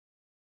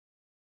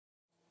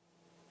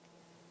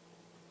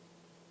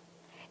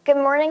Good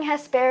morning,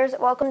 Hesperers.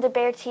 Welcome to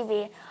Bear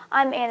TV.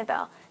 I'm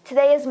Annabelle.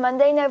 Today is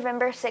Monday,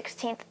 November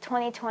 16th,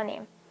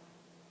 2020.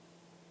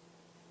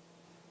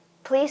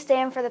 Please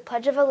stand for the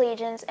Pledge of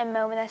Allegiance and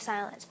moment of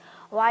silence.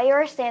 While you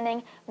are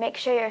standing, make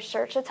sure your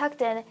shirts are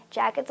tucked in,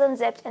 jackets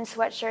unzipped, and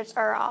sweatshirts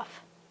are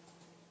off.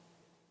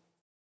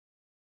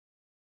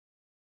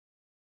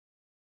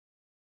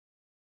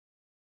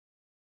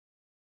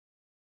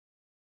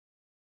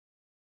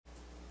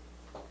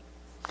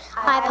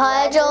 I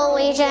pledge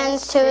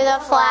allegiance to the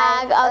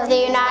flag of the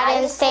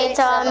United States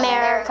of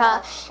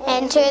America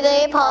and to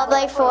the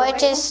republic for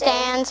which it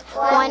stands,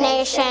 one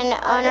nation,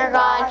 under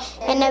God,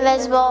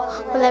 indivisible,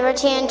 with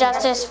liberty and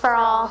justice for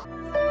all.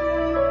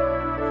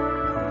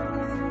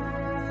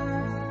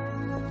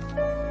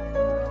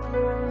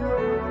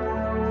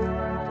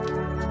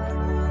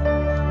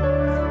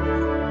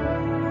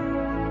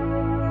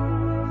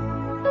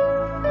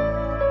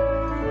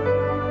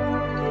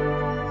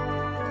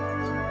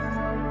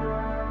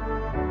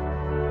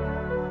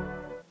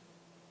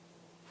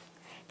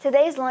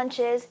 Today's lunch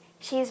is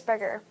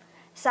cheeseburger.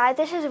 Side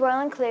dishes will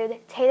include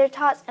tater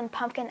tots and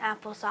pumpkin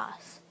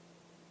applesauce.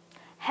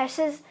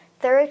 Hess's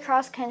third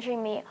cross-country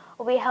meet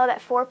will be held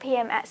at 4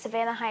 p.m. at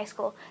Savannah High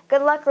School.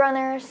 Good luck,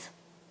 runners!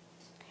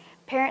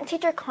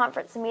 Parent-teacher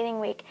conference meeting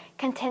week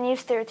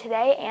continues through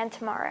today and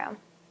tomorrow.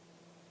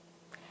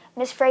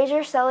 Ms.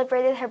 Frazier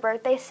celebrated her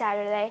birthday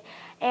Saturday,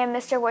 and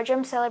Mr.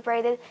 Woodrum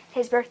celebrated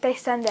his birthday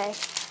Sunday.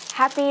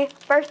 Happy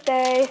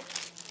birthday!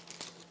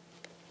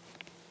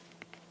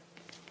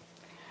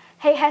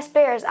 Hey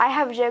Hesperers, I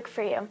have a joke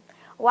for you.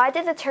 Why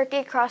did the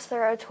turkey cross the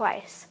road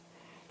twice?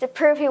 To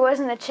prove he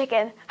wasn't a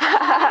chicken.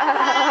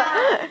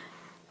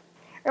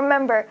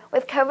 Remember,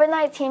 with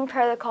COVID-19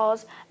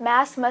 protocols,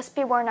 masks must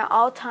be worn at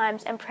all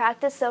times and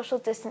practice social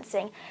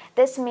distancing.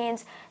 This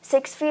means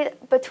 6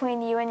 feet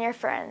between you and your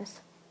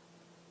friends.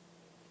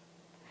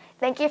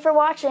 Thank you for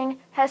watching.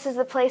 Hess is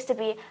the place to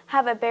be.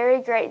 Have a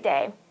very great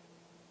day.